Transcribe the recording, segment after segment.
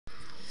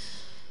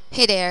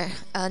Hey there,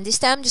 this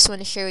time just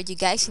want to share with you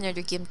guys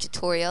another GIMP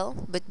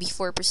tutorial, but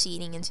before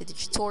proceeding into the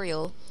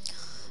tutorial,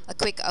 a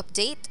quick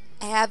update.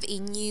 I have a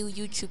new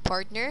YouTube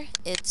partner,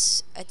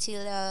 it's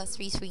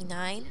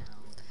Attila339,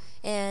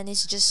 and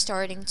he's just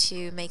starting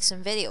to make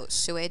some videos,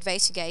 so I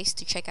advise you guys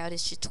to check out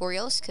his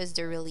tutorials because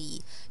they're really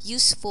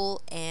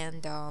useful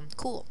and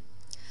cool.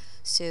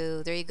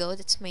 So there you go,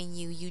 that's my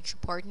new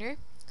YouTube partner.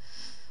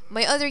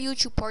 My other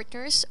YouTube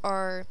partners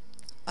are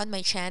on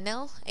my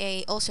channel.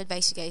 I also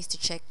advise you guys to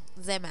check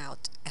them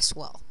out as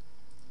well.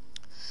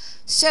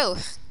 So,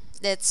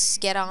 let's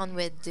get on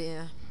with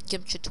the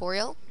GIMP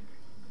tutorial.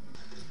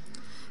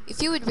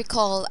 If you would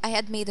recall, I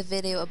had made a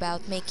video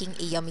about making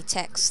a yummy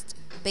text.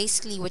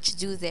 Basically, what you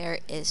do there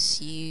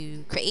is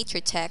you create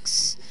your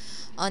text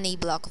on a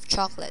block of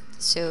chocolate.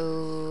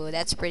 So,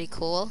 that's pretty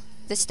cool.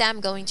 This time,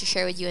 I'm going to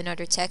share with you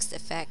another text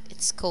effect.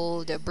 It's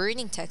called the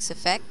burning text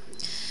effect.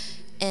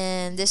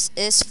 And this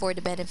is for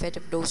the benefit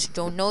of those who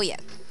don't know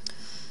yet.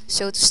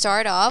 So, to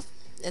start off,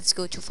 let's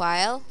go to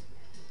File,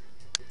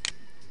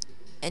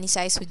 any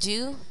size would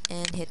do,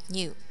 and hit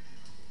New.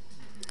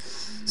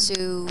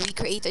 So we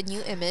create a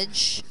new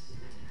image,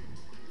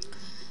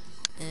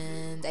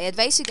 and I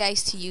advise you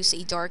guys to use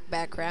a dark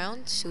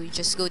background. So you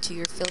just go to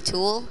your fill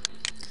tool,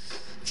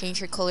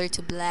 change your color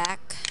to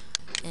black,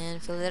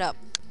 and fill it up.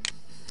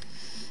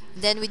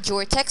 Then with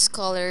your text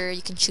color,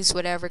 you can choose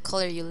whatever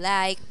color you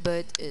like,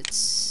 but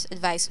it's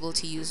advisable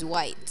to use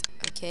white.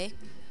 Okay,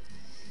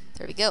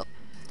 there we go.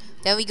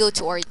 Then we go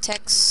to our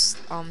text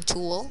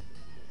tool,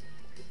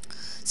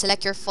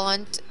 select your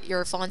font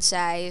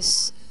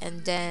size,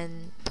 and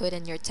then put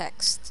in your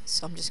text.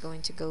 So I'm just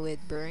going to go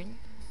with burn.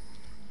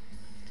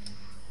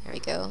 There we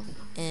go,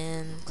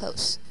 and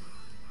close.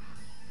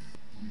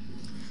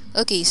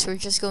 Okay, so we're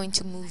just going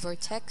to move our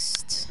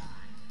text.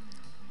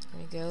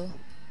 There we go.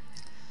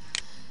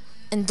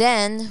 And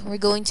then we're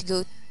going to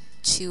go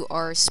to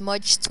our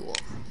smudge tool.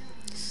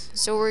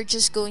 So we're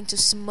just going to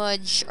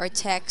smudge our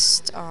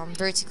text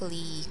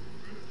vertically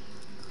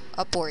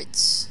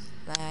upwards,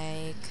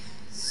 like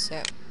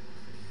so.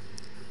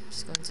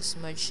 Just going to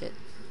smudge it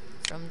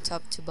from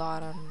top to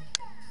bottom.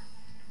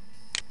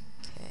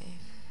 Okay.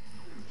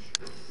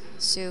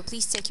 So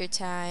please take your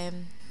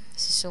time.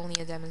 This is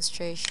only a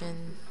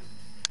demonstration.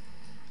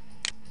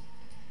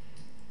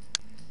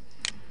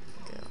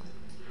 Go.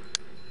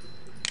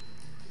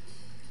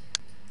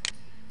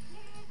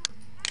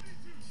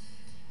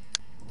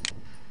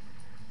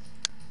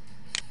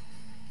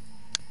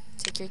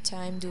 Take your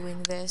time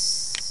doing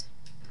this.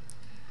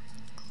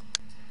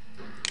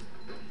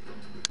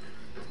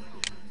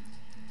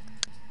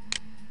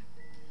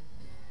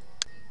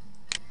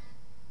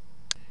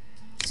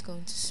 Just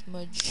going to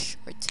smudge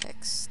our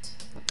text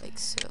like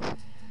so. There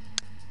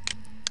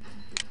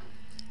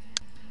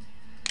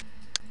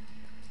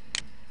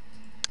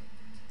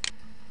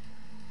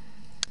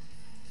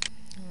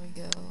we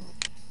go.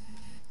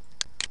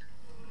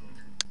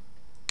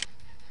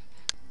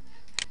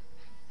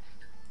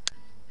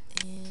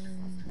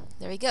 And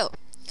there we go.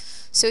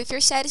 So if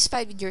you're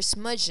satisfied with your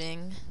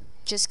smudging,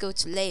 just go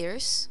to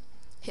layers,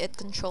 hit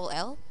Ctrl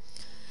L,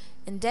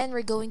 and then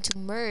we're going to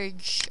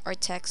merge our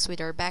text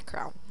with our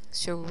background.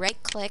 So right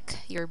click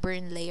your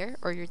burn layer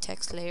or your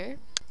text layer,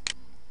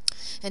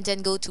 and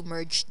then go to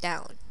merge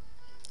down,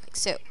 like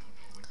so.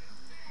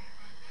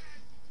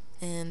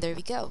 And there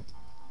we go.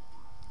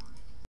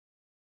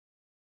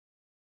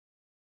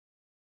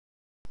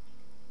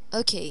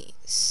 Okay,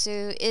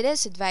 so it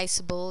is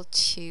advisable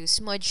to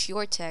smudge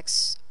your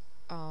text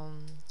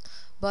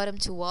bottom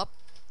to up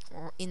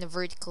or in a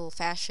vertical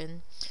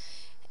fashion,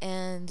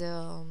 and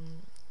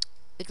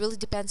it really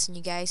depends on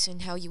you guys on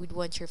how you would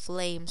want your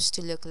flames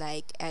to look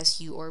like as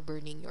you are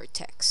burning your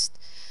text.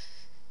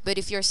 But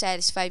if you're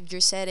satisfied with your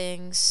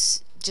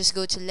settings, just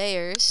go to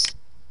layers,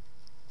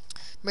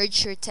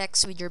 merge your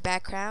text with your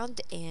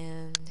background,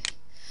 and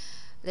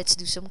let's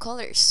do some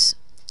colors.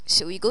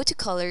 So we go to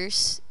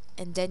colors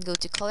and then go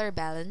to color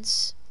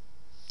balance,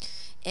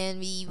 and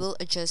we will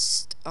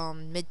adjust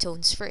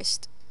midtones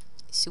first.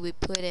 So we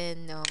put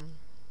in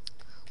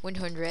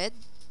 100,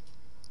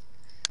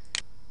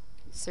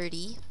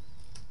 30,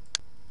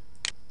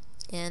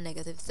 and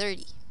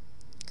 -30,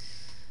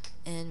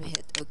 and we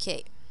hit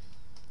OK.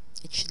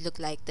 It should look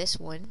like this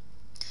one.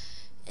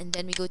 And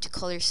then we go to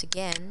colors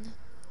again.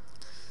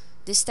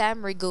 This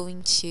time we're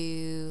going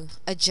to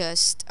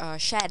adjust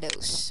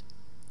shadows.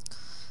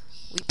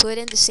 We put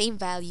in the same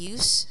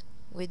values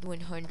with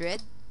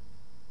 100,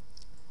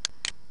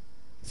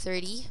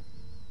 30,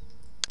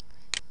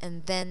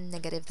 and then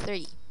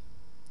 -30,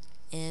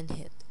 and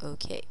hit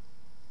OK.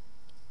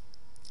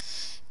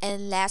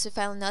 And last but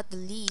final not the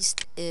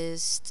least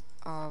is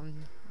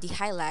the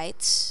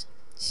highlights.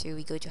 So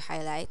we go to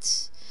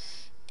highlights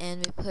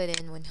and we put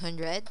in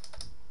 100,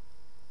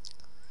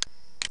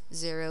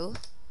 0,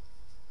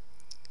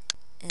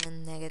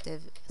 and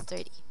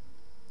 -30,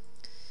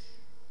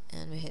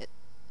 and we hit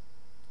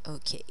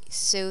OK.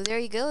 So there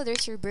you go,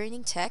 there's your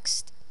burning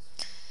text.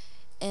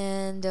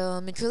 And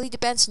it really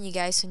depends on you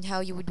guys on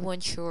how you would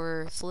want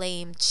your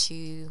flame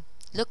to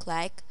look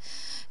like.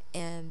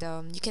 And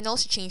you can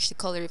also change the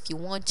color if you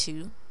want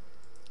to.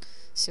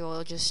 So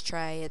I'll just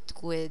try it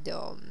with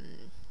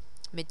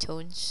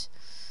midtones.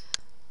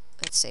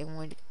 Let's say I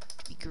want it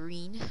to be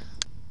green.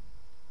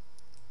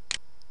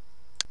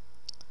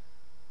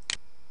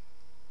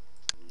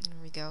 There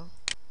we go.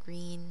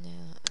 Green,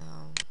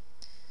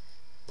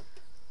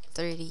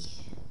 30.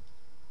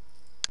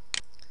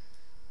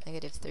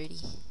 Negative 30.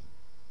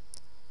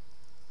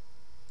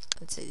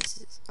 Let's say this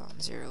is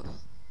 0.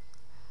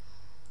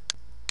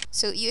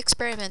 So you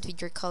experiment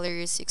with your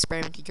colors,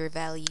 experiment with your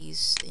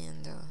values,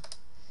 and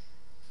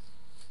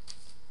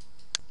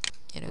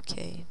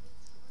okay.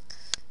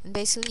 And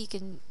basically you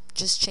can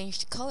just change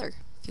the color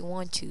if you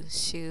want to.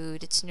 So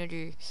that's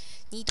another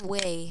neat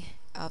way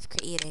of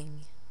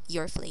creating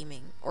your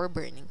flaming or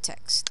burning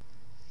text.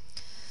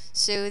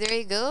 So there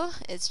you go.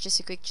 It's just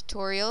a quick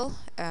tutorial.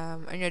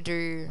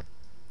 Another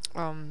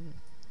um,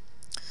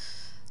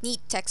 neat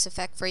text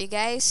effect for you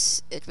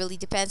guys. It really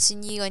depends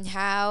on you on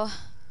how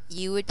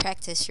you would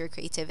practice your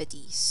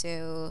creativity.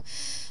 So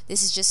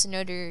this is just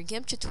another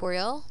GIMP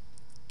tutorial.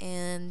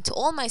 And to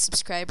all my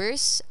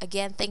subscribers,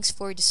 again, thanks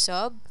for the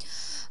sub.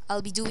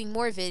 I'll be doing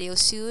more videos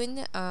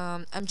soon.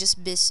 I'm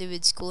just busy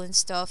with school and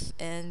stuff,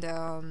 and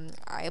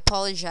I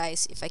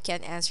apologize if I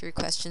can't answer your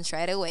questions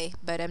right away,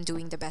 but I'm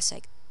doing the best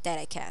that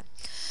I can.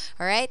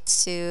 Alright,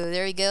 so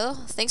there you go.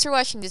 Thanks for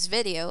watching this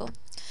video,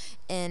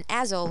 and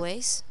as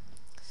always,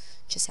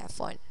 just have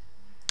fun.